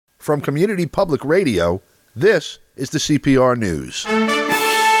From Community Public Radio, this is the CPR News.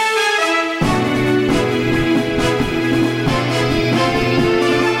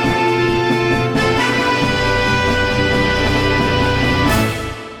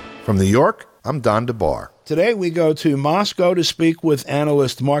 From New York, I'm Don DeBar. Today we go to Moscow to speak with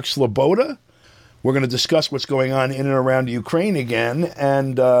analyst Mark Sloboda. We're going to discuss what's going on in and around Ukraine again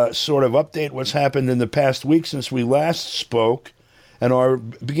and sort of update what's happened in the past week since we last spoke. And our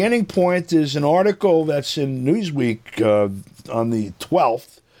beginning point is an article that's in Newsweek on the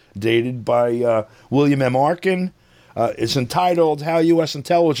 12th, dated by William M. Arkin. It's entitled "How U.S.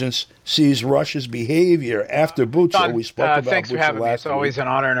 Intelligence Sees Russia's Behavior After Bucha." Don, we spoke about thanks Bucha for having me. It's always an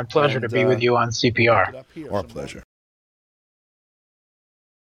honor and a pleasure to be with you on CPR. Our pleasure.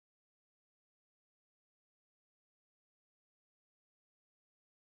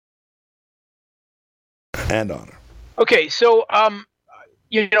 And honor. Okay, so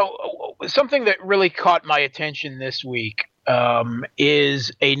something that really caught my attention this week is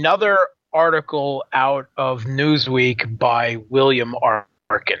another article out of Newsweek by William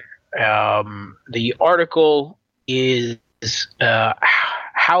Arkin. The article is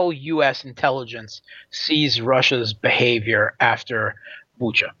how U.S. intelligence sees Russia's behavior after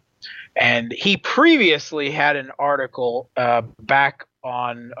Bucha. And he previously had an article back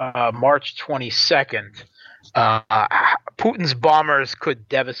on March 22nd. Putin's bombers could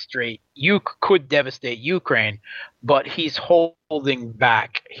devastate Ukraine, but he's holding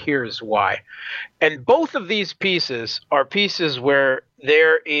back. Here's why. And both of these pieces are pieces where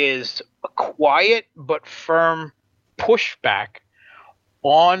there is a quiet but firm pushback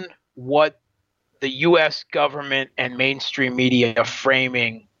on what the U.S. government and mainstream media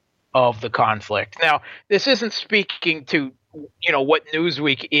framing of the conflict. Now, this isn't speaking to what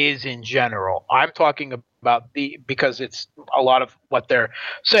Newsweek is in general. I'm talking about because it's a lot of what they're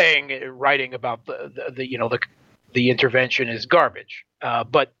saying, writing about the intervention is garbage.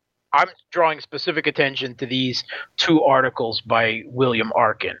 But I'm drawing specific attention to these two articles by William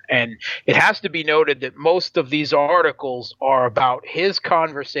Arkin. And it has to be noted that most of these articles are about his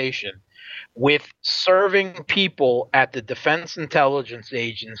conversation with serving people at the Defense Intelligence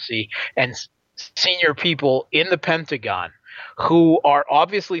Agency and senior people in the Pentagon who are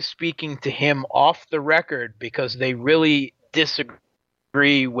obviously speaking to him off the record because they really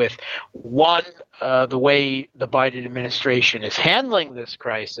disagree with, one, the way the Biden administration is handling this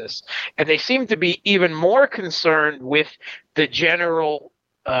crisis, and they seem to be even more concerned with the general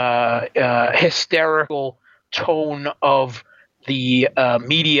hysterical tone of the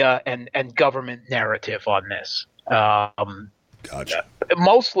media and government narrative on this. Gotcha.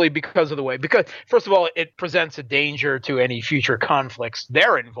 Mostly because of the way, because first of all, it presents a danger to any future conflicts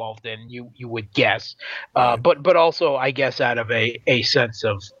they're involved in. You would guess, but also I guess out of a sense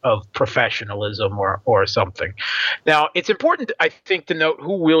of professionalism or something. Now it's important, I think, to note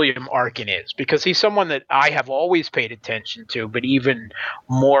who William Arkin is, because he's someone that I have always paid attention to, but even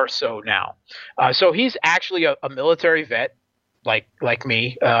more so now. So he's actually a military vet, like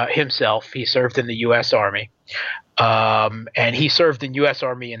me himself. He served in the U.S. Army. And he served in U.S.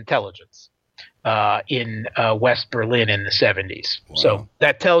 Army intelligence in West Berlin in the 70s. Wow. So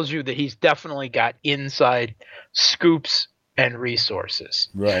that tells you that he's definitely got inside scoops and resources.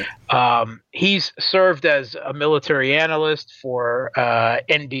 Right. He's served as a military analyst for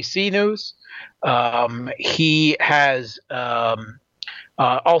NBC News. He has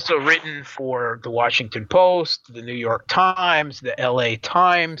also written for the Washington Post, the New York Times, the L.A.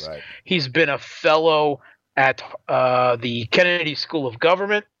 Times. Right. He's been a fellow at the Kennedy School of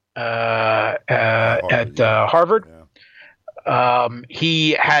Government at Harvard. Yeah.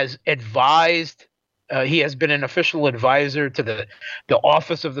 He has advised. He has been an official advisor to the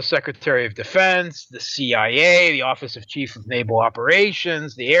Office of the Secretary of Defense, the CIA, the Office of Chief of Naval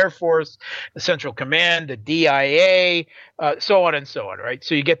Operations, the Air Force, the Central Command, the DIA, so on and so on. Right.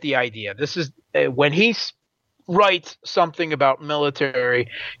 So you get the idea. This is when he writes something about military,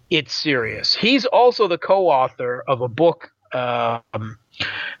 it's serious. He's also the co-author of a book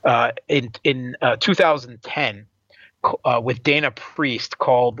in 2010 with Dana Priest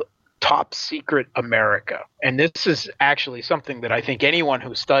called Top Secret America. And this is actually something that I think anyone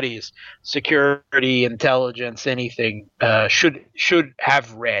who studies security, intelligence, anything should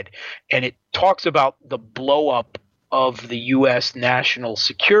have read. And it talks about the blow up of the U.S. national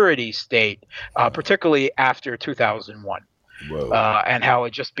security state, particularly after 2001. And how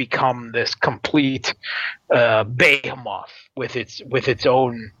it just become this complete behemoth with its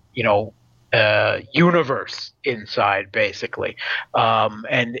own, universe inside, basically.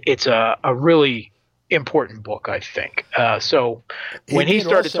 And it's a really important book, I think. So when he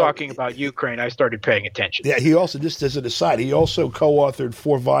started talking about Ukraine, I started paying attention. Yeah, he also, just as an aside, he also co-authored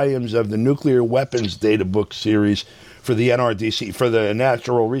 4 volumes of the Nuclear Weapons Data Book series for the NRDC, for the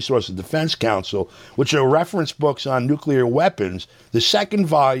Natural Resources Defense Council, which are reference books on nuclear weapons. The second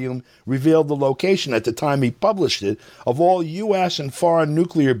volume revealed the location at the time he published it of all U.S. and foreign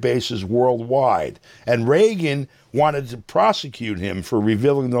nuclear bases worldwide. And Reagan wanted to prosecute him for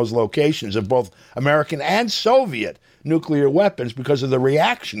revealing those locations of both American and Soviet nuclear weapons because of the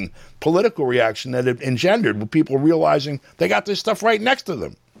reaction, political reaction that it engendered with people realizing they got this stuff right next to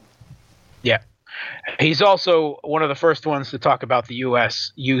them. Yeah. He's also one of the first ones to talk about the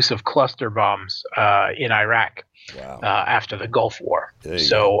U.S. use of cluster bombs in Iraq after the Gulf War.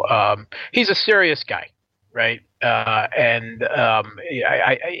 So he's a serious guy, right? And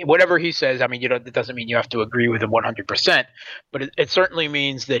whatever he says, I mean, that doesn't mean you have to agree with him 100%, but it certainly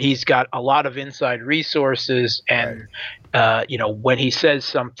means that he's got a lot of inside resources, and when he says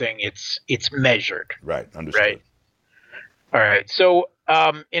something, it's measured. Right. Understood. Right. All right. So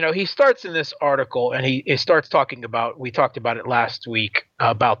he starts in this article, and he starts talking about, we talked about it last week,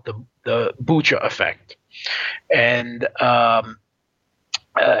 about the Bucha effect. And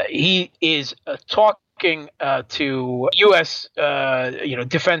he is talking to U.S.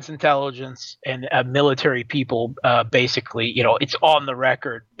 defense intelligence and military people, basically. It's on the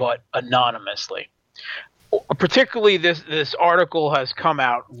record, but anonymously. Particularly, this article has come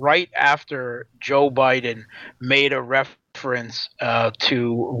out right after Joe Biden made a reference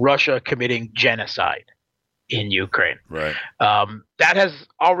to Russia committing genocide in Ukraine. Right. That has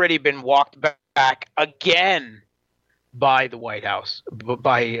already been walked back again by the White House,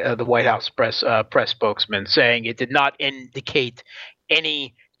 by the White House press spokesman, saying it did not indicate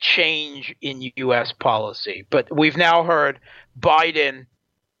any change in U.S. policy. But we've now heard Biden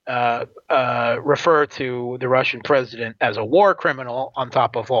refer to the Russian president as a war criminal on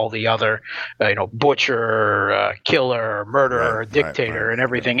top of all the other, butcher, killer, murderer, dictator, and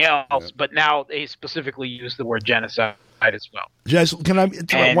everything else. But now they specifically use the word genocide as well. Jess, can I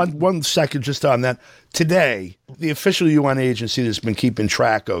one second just on that? Today, the official UN agency that's been keeping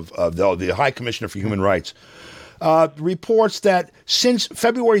track of the High Commissioner for Human Rights reports that since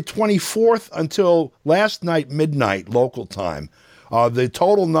February 24th until last night midnight local time, the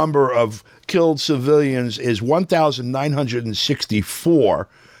total number of killed civilians is 1,964.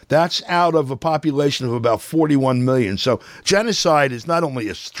 That's out of a population of about 41 million. So genocide is not only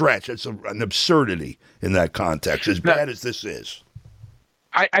a stretch, it's an absurdity in that context, as bad as this is.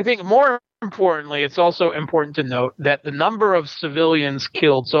 I think more importantly, it's also important to note that the number of civilians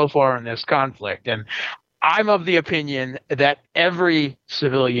killed so far in this conflict, and I'm of the opinion that every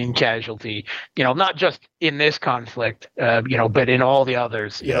civilian casualty, not just in this conflict, but in all the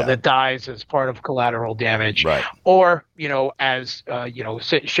others, that dies as part of collateral damage, or, as,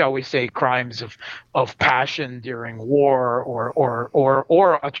 shall we say, crimes of passion during war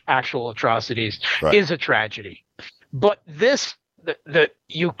or actual atrocities is a tragedy. But that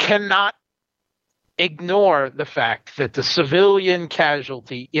you cannot ignore the fact that the civilian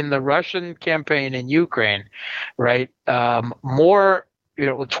casualty in the Russian campaign in Ukraine, 20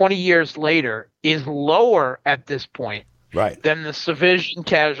 years later, is lower at this point than the civilian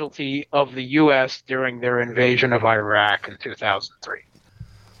casualty of the U.S. during their invasion of Iraq in 2003.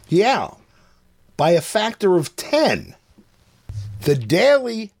 Yeah, by a factor of 10. The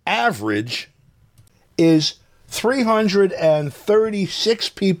daily average is 336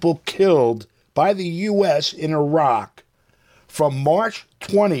 people killed by the U.S. in Iraq from March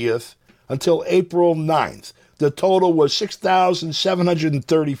 20th until April 9th. The total was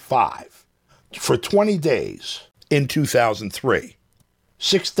 6,735 for 20 days in 2003.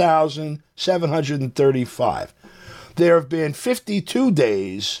 6,735. There have been 52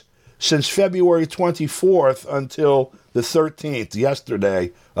 days since February 24th until the 13th,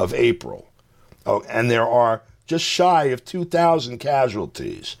 yesterday, of April. And there are just shy of 2,000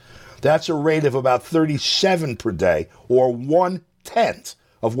 casualties. That's a rate of about 37 per day, or 1/10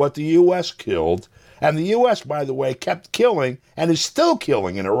 of what the U.S. killed. And the U.S., by the way, kept killing and is still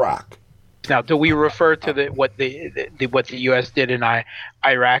killing in Iraq. Now, do we refer to what the U.S. did in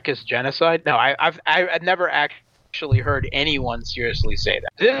Iraq as genocide? No, I've never actually heard anyone seriously say that.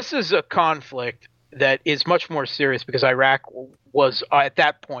 This is a conflict that is much more serious because Iraq was at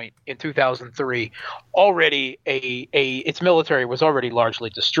that point in 2003 already its military was already largely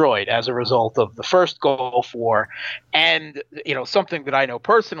destroyed as a result of the first Gulf War, and something that I know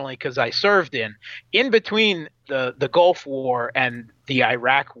personally because I served in between the Gulf War and the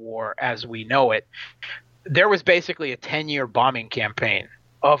Iraq War as we know it. There was basically a 10-year bombing campaign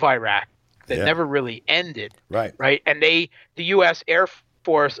of Iraq that never really ended. Right. Right. And the U.S. Air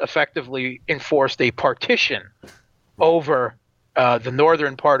Force effectively enforced a partition over the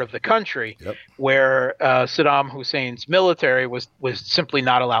northern part of the country, where Saddam Hussein's military was simply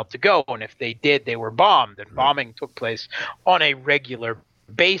not allowed to go. And if they did, they were bombed. And bombing took place on a regular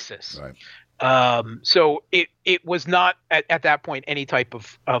basis. Right. So it was not at that point any type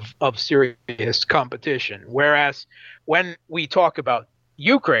of serious competition. Whereas when we talk about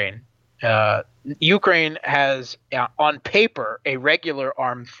Ukraine, Ukraine has on paper a regular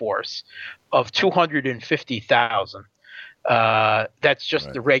armed force of 250,000. That's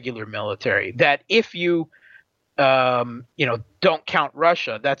just the regular military. That if you don't count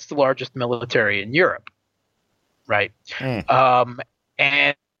Russia, that's the largest military in Europe, right?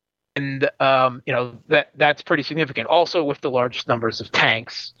 And that's pretty significant. Also, with the largest numbers of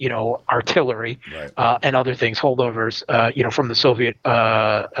tanks, artillery, and other things, holdovers, from the Soviet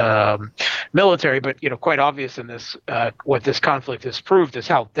military. But quite obvious in this, what this conflict has proved is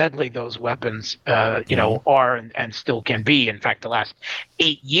how deadly those weapons, are and still can be. In fact, the last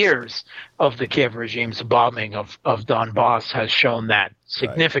 8 years of the Kiev regime's bombing of Donbass has shown that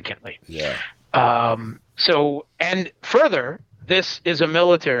significantly. So, and further, this is a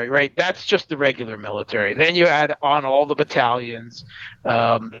military, right? That's just the regular military. Then you add on all the battalions,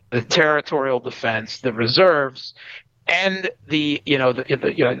 the territorial defense, the reserves, and the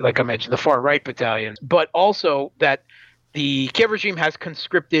like I mentioned, the far right battalions. But also that the Kiev regime has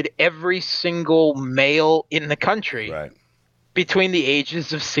conscripted every single male in the country between the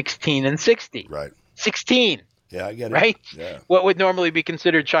ages of 16 and 60. 16. Yeah, I get it. Right? Yeah. What would normally be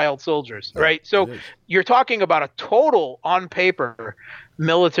considered child soldiers, right? So you're talking about a total, on paper,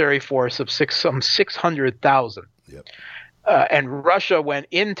 military force of some 600,000. And Russia went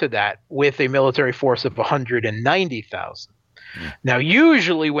into that with a military force of 190,000. Now,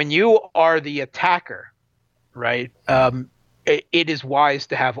 usually when you are the attacker, right, it is wise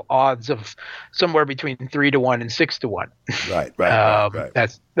to have odds of somewhere between 3-1 and 6-1. Right.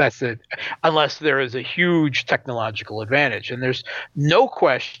 That's it. Unless there is a huge technological advantage, and there's no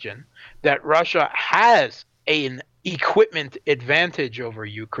question that Russia has an equipment advantage over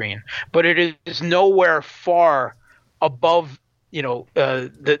Ukraine, but it is nowhere far above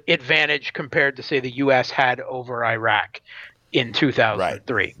the advantage compared to, say, the U.S. had over Iraq in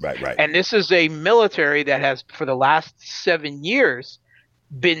 2003. Right. And this is a military that has, for the last 7 years,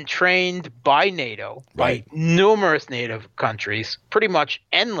 been trained by NATO, by numerous NATO countries, pretty much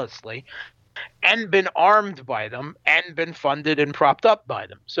endlessly, and been armed by them and been funded and propped up by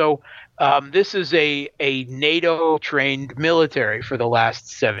them. So this is a NATO-trained military for the last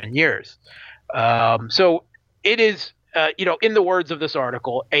 7 years. So it is, in the words of this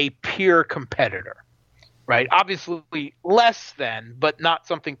article, a peer competitor. Right, obviously less than, but not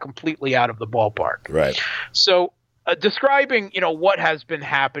something completely out of the ballpark. Right. So, describing what has been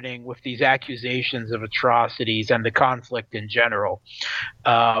happening with these accusations of atrocities and the conflict in general,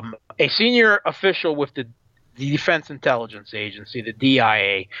 a senior official with the Defense Intelligence Agency, the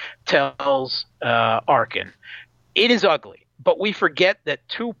DIA, tells Arkin, "It is ugly, but we forget that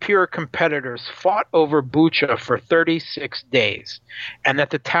two peer competitors fought over Bucha for 36 days, and that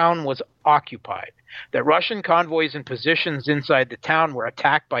the town was occupied. That Russian convoys and positions inside the town were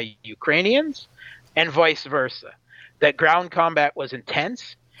attacked by Ukrainians, and vice versa. That ground combat was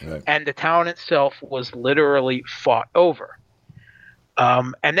intense, and the town itself was literally fought over."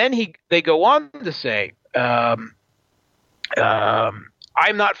 And then they go on to say, "I'm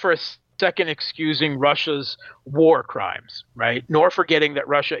not for a second excusing Russia's war crimes, right? Nor forgetting that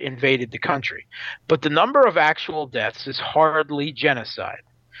Russia invaded the country. But the number of actual deaths is hardly genocide.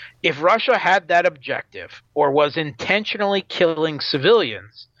 If Russia had that objective or was intentionally killing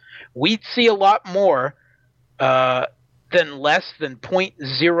civilians, we'd see a lot more than less than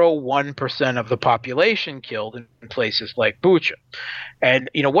 0.01% of the population killed in places like Bucha." And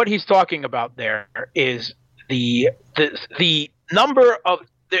what he's talking about there is the number of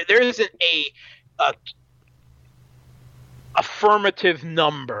there isn't a affirmative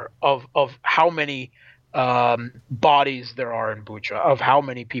number of how many bodies there are in Bucha, of how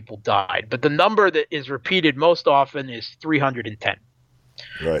many people died, but the number that is repeated most often is 310.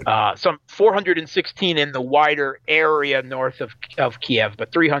 Some 416 in the wider area north of Kiev,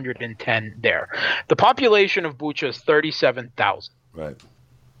 but 310 there. The population of Bucha is 37,000.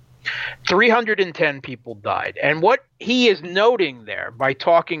 310 people died. And what he is noting there by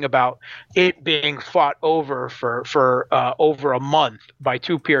talking about it being fought over for over a month by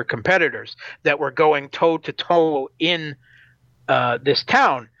two peer competitors that were going toe to toe in this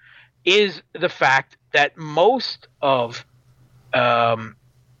town is the fact that most of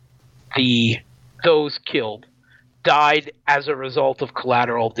those killed died as a result of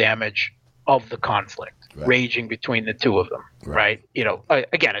collateral damage of the conflict raging between the two of them, right?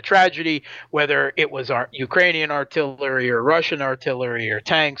 Again, a tragedy, whether it was our Ukrainian artillery or Russian artillery or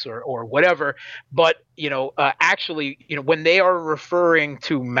tanks or whatever. But, actually, when they are referring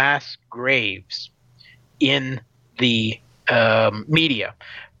to mass graves in the media,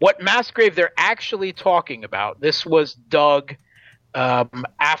 what mass grave they're actually talking about, this was dug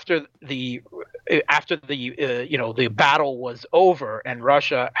after the battle was over and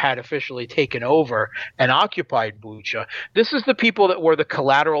Russia had officially taken over and occupied Bucha. This is the people that were the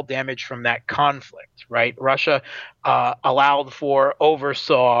collateral damage from that conflict, right? Russia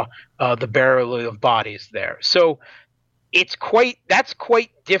oversaw the burial of bodies there. So that's quite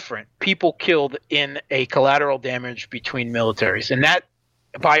different. People killed in a collateral damage between militaries, and that,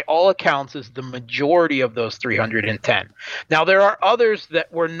 by all accounts, is the majority of those 310. Now, there are others that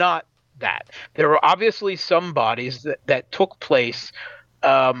were not that. There were obviously some bodies that took place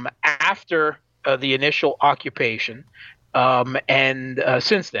after the initial occupation and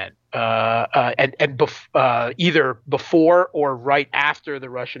since then, either before or right after the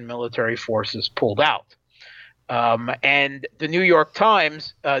Russian military forces pulled out. And the New York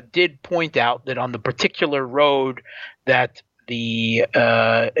Times did point out that on the particular road that the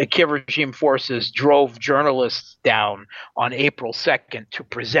Kiev regime forces drove journalists down on April 2nd to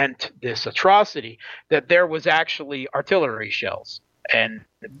present this atrocity, that there was actually artillery shells. And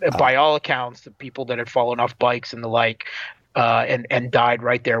by all accounts, the people that had fallen off bikes and the like and died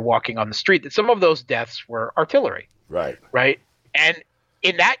right there walking on the street, that some of those deaths were artillery. Right. And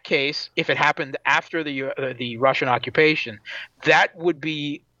in that case, if it happened after the Russian occupation, that would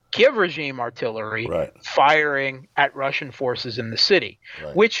be Kiev regime artillery firing at Russian forces in the city,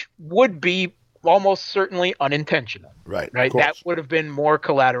 which would be almost certainly unintentional. Right. That would have been more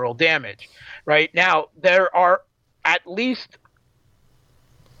collateral damage. Right. Now, there are at least,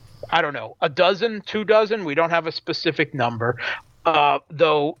 I don't know, a dozen, 2 dozen, we don't have a specific number,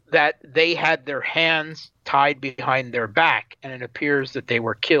 though, that they had their hands tied behind their back, and it appears that they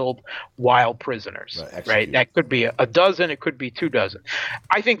were killed while prisoners. Right? That could be a dozen, it could be 2 dozen.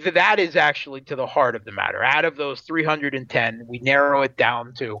 I think that is actually to the heart of the matter. Out of those 310, we narrow it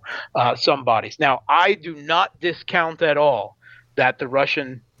down to some bodies. Now, I do not discount at all that the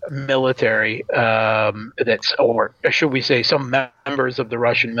Russian military, or should we say some members of the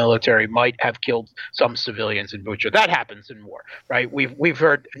Russian military might have killed some civilians in Bucha. That happens in war, right? We've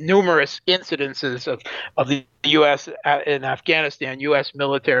heard numerous incidences of the U.S. in Afghanistan, U.S.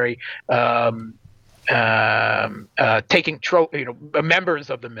 military taking members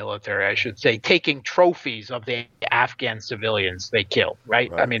of the military, I should say, taking trophies of the Afghan civilians they killed,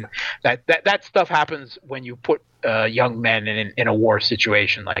 right? I mean, that stuff happens when you put young men in a war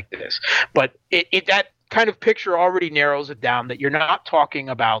situation like this. But that kind of picture already narrows it down, that you're not talking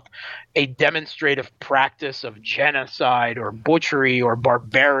about a demonstrative practice of genocide or butchery or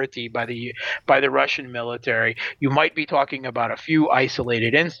barbarity by the Russian military. You might be talking about a few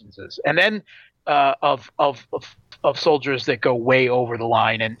isolated instances, and then of soldiers that go way over the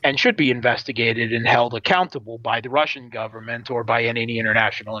line and should be investigated and held accountable by the Russian government or by any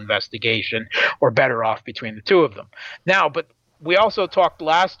international investigation, or better off between the two of them. Now, but we also talked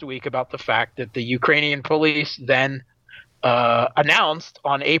last week about the fact that the Ukrainian police then announced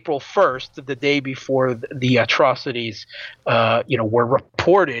on April 1st, the day before the atrocities were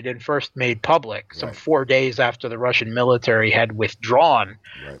reported and first made public, some 4 days after the Russian military had withdrawn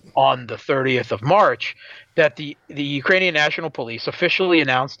on the 30th of March, that the Ukrainian National Police officially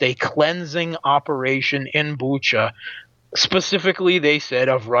announced a cleansing operation in Bucha, specifically, they said,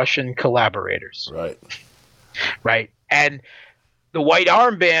 of Russian collaborators. Right. And the white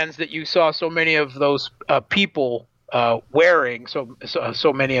armbands that you saw so many of those people wearing, so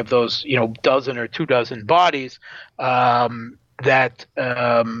many of those, dozen or 2 dozen bodies, that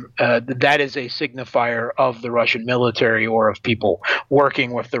is a signifier of the Russian military or of people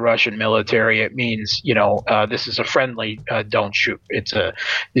working with the Russian military. It means, this is a friendly don't shoot. The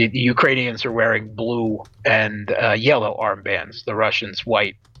Ukrainians are wearing blue and yellow armbands, the Russians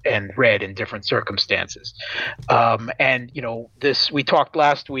white and red in different circumstances. And we talked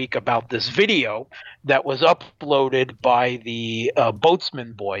last week about this video that was uploaded by the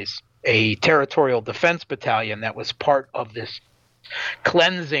Boatsman Boys, a territorial defense battalion that was part of this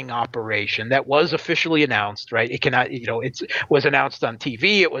cleansing operation that was officially announced, right? It cannot, it was announced on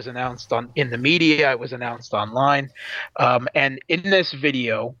TV, it was announced in the media, it was announced online, and in this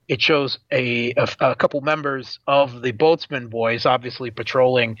video, it shows a couple members of the Boatsman Boys, obviously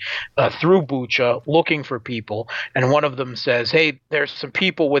patrolling through Bucha, looking for people, and one of them says, "Hey, there's some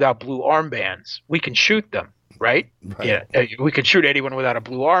people without blue armbands. We can shoot them." Right? Yeah, we could shoot anyone without a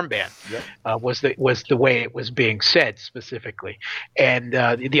blue armband. Yep. Was the way it was being said specifically, and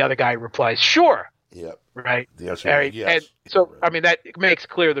the other guy replies, "Sure." Yep. Right. Yes. And so, I mean, that makes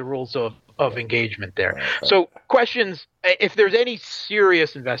clear the rules of engagement there. Right. So, questions: if there's any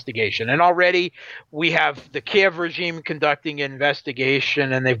serious investigation, and already we have the Kiev regime conducting an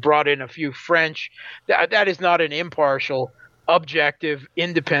investigation, and they've brought in a few French. That is not an impartial, objective,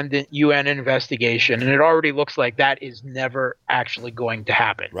 independent UN investigation, and it already looks like that is never actually going to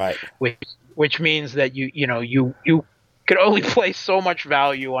happen. Right. Which means that you can only place so much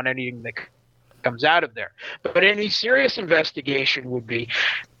value on anything that comes out of there. But any serious investigation would be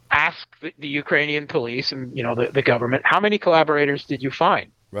ask the Ukrainian police and the government, how many collaborators did you find?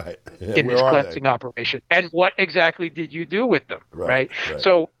 Right. In this cleansing operation, and what exactly did you do with them? Right.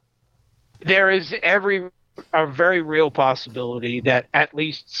 So there is a very real possibility that at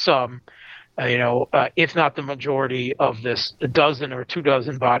least some, if not the majority of this dozen or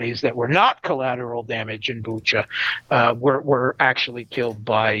 24 bodies that were not collateral damage in Bucha were actually killed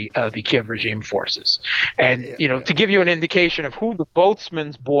by the Kiev regime forces. And, to give you an indication of who the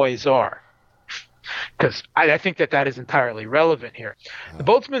Boatsman's Boys are, because I think that is entirely relevant here. The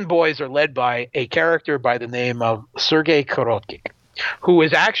Boatsman Boys are led by a character by the name of Sergei Korotkik, who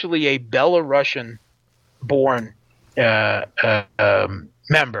is actually a Belarusian born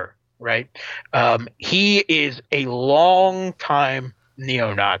member, right? He is a long-time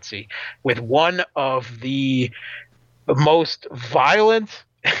neo-Nazi with one of the most violent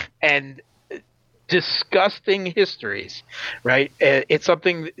and disgusting histories, right? It's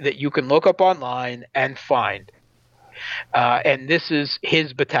something that you can look up online and find. And this is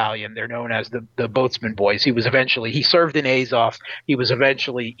his battalion. They're known as the Boatsman Boys. He served in Azov. He was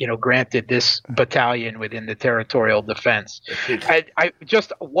eventually, granted this battalion within the territorial defense. I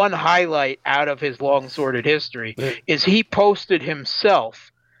just one highlight out of his long sordid history is he posted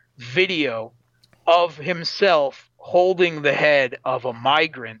himself video of himself holding the head of a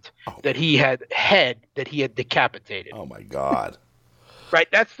migrant that he had decapitated. Oh my God. Right,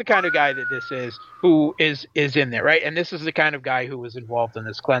 that's the kind of guy that this is, who is in there, right? And this is the kind of guy who was involved in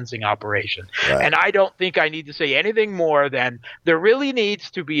this cleansing operation. Right. And I don't think I need to say anything more than there really needs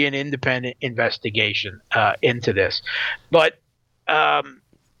to be an independent investigation into this. But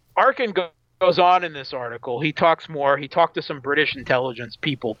Arkin goes on in this article. He talks more. He talked to some British intelligence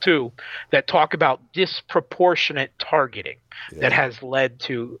people too that talk about disproportionate targeting that has led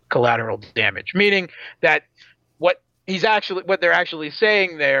to collateral damage, meaning that what they're actually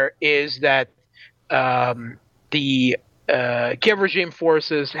saying there is that the Kiev regime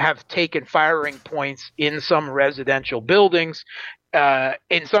forces have taken firing points in some residential buildings,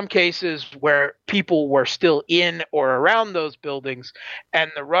 in some cases where people were still in or around those buildings,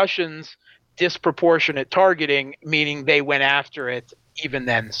 and the Russians disproportionate targeting, meaning they went after it even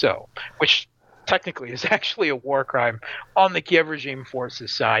then, which technically is actually a war crime on the Kiev regime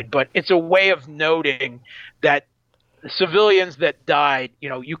forces side, but it's a way of noting that civilians that died,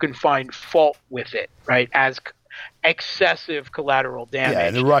 you can find fault with it, right, as excessive collateral damage. Yeah,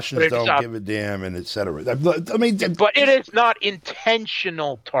 and the Russians don't give a damn, and et cetera. I mean, but it is not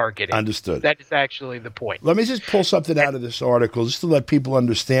intentional targeting. Understood. That is actually the point. Let me just pull something out of this article, just to let people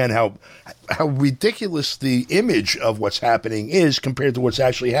understand how ridiculous the image of what's happening is compared to what's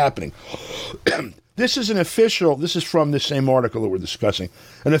actually happening. This is from the same article that we're discussing.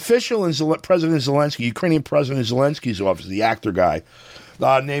 An official in President Zelensky, Ukrainian President Zelensky's office, the actor guy,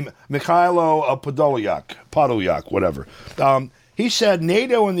 named Mikhailo Podolyak, whatever. He said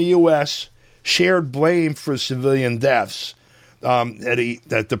NATO and the U.S. shared blame for civilian deaths,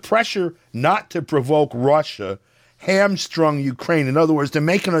 that the pressure not to provoke Russia hamstrung Ukraine. In other words, they're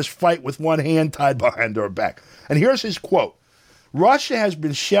making us fight with one hand tied behind our back. And here's his quote. Russia has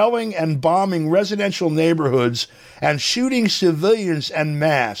been shelling and bombing residential neighborhoods and shooting civilians en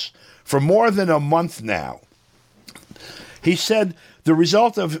masse for more than a month now. He said the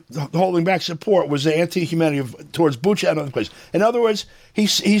result of holding back support was the anti-humanity towards Bucha and other places. In other words, he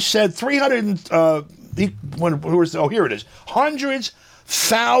said 300, here it is, hundreds,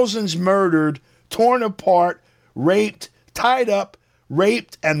 thousands murdered, torn apart, raped, tied up,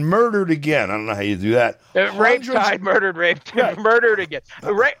 raped, and murdered again. I don't know how you do that. Raped, died, murdered, raped, Right. murdered again.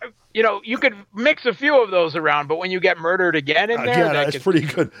 You could mix a few of those around, but when you get murdered again in there, that's pretty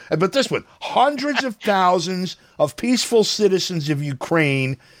good. But this one, hundreds of thousands of peaceful citizens of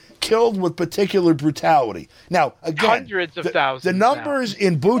Ukraine killed with particular brutality. Now, again, hundreds of thousands. The numbers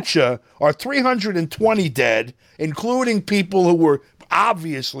in Bucha are 320 dead, including people who were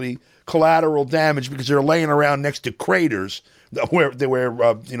obviously collateral damage because they're laying around next to craters where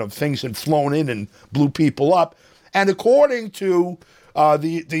things had flown in and blew people up. And according to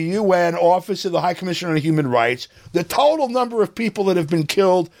the UN Office of the High Commissioner on Human Rights, the total number of people that have been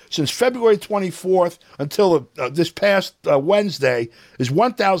killed since February 24th until this past Wednesday is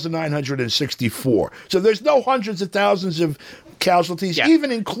 1,964. So there's no hundreds of thousands of casualties, even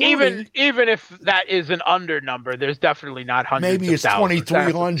including... Even if that is an under number, there's definitely not hundreds maybe of thousands. Maybe it's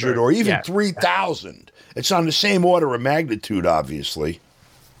 2,300 or even 3,000. It's on the same order of magnitude, obviously.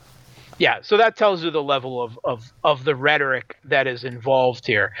 Yeah, so that tells you the level of the rhetoric that is involved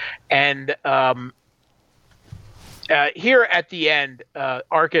here. And here at the end,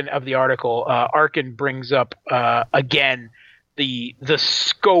 Arkin of the article, Arkin brings up again the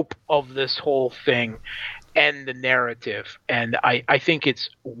scope of this whole thing and the narrative. And I think it's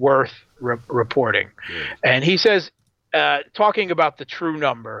worth reporting. Yeah. And he says, talking about the true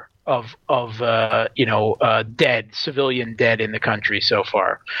number of dead, civilian dead in the country so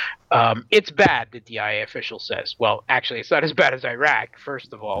far. It's bad, the DIA official says. Well, actually, it's not as bad as Iraq,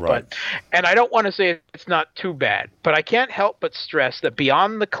 first of all. Right. And I don't want to say it's not too bad, but I can't help but stress that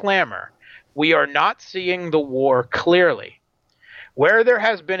beyond the clamor, we are not seeing the war clearly. Where there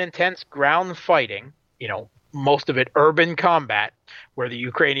has been intense ground fighting, most of it urban combat, where the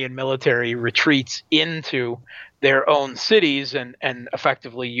Ukrainian military retreats into their own cities and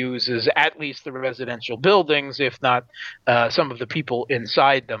effectively uses at least the residential buildings, if not some of the people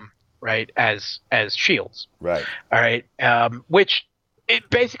inside them, right, as shields. Right. All right. Which it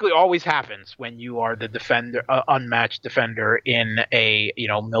basically always happens when you are the defender, unmatched defender in a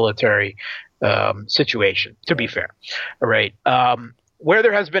military situation. To be fair, all right. Where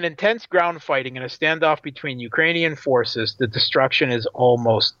there has been intense ground fighting and a standoff between Ukrainian forces, the destruction is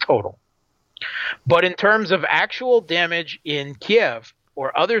almost total. But in terms of actual damage in Kiev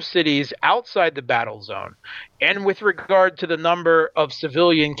or other cities outside the battle zone, and with regard to the number of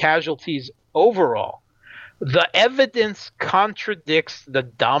civilian casualties overall, the evidence contradicts the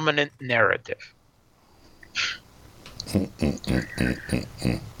dominant narrative.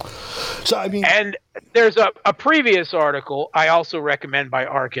 So and there's a previous article I also recommend by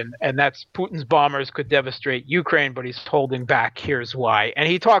Arkin, and that's Putin's bombers could devastate Ukraine, but he's holding back. Here's why. And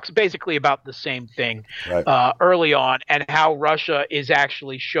he talks basically about the same thing early on, and how Russia is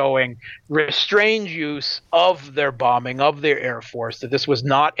actually showing restrained use of their bombing, of their air force, that this was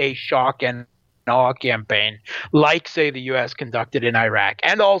not a shock and awe campaign like, say, the U.S. conducted in Iraq,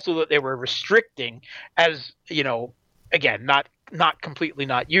 and also that they were restricting, as again, not completely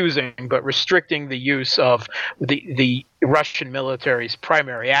not using, but restricting the use of the Russian military's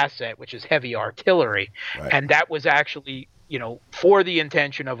primary asset, which is heavy artillery. Right. And that was actually, for the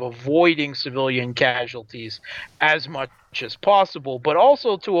intention of avoiding civilian casualties as much as possible, but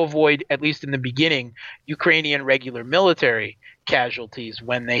also to avoid, at least in the beginning, Ukrainian regular military casualties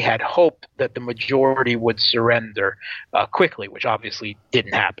when they had hoped that the majority would surrender quickly, which obviously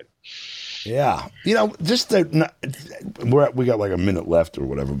didn't happen. Yeah. We got like a minute left or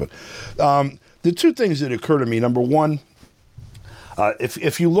whatever, but the two things that occur to me, number one,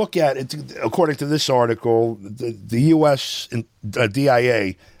 if you look at it, according to this article, the U.S.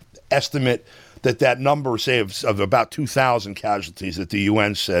 DIA estimate that number, say, of about 2,000 casualties that the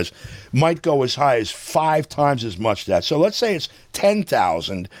UN says might go as high as 5 times as much that. So let's say it's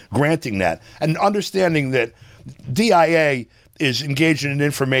 10,000, granting that, and understanding that DIA is engaged in an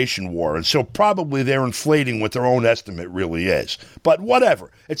information war, and so probably they're inflating what their own estimate really is. But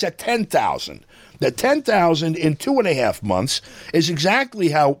whatever, it's at 10,000. That 10,000 in 2.5 months is exactly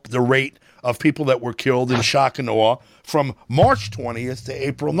how the rate of people that were killed in shock and awe from March 20th to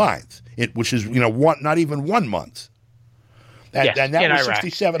April 9th, which is not even 1 month. And that was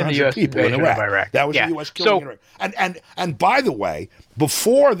 6,700 people in Iraq. That was the U.S. killing in Iraq. And by the way,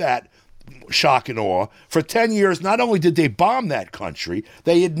 before that shock and awe, for 10 years, not only did they bomb that country,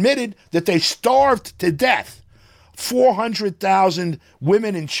 they admitted that they starved to death 400,000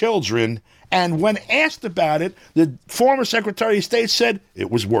 women and children. And when asked about it, the former Secretary of State said it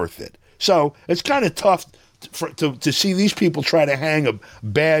was worth it. So it's kind of tough to see these people try to hang a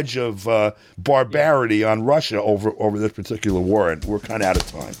badge of barbarity on Russia over this particular war, and we're kind of out of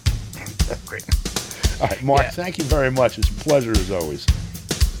time. Great. All right, Mark, Yeah. thank you very much. It's a pleasure as always.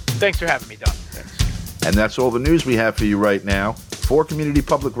 Thanks for having me, Don. And that's all the news we have for you right now. For Community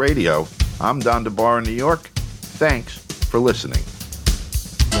Public Radio, I'm Don DeBar in New York. Thanks for listening.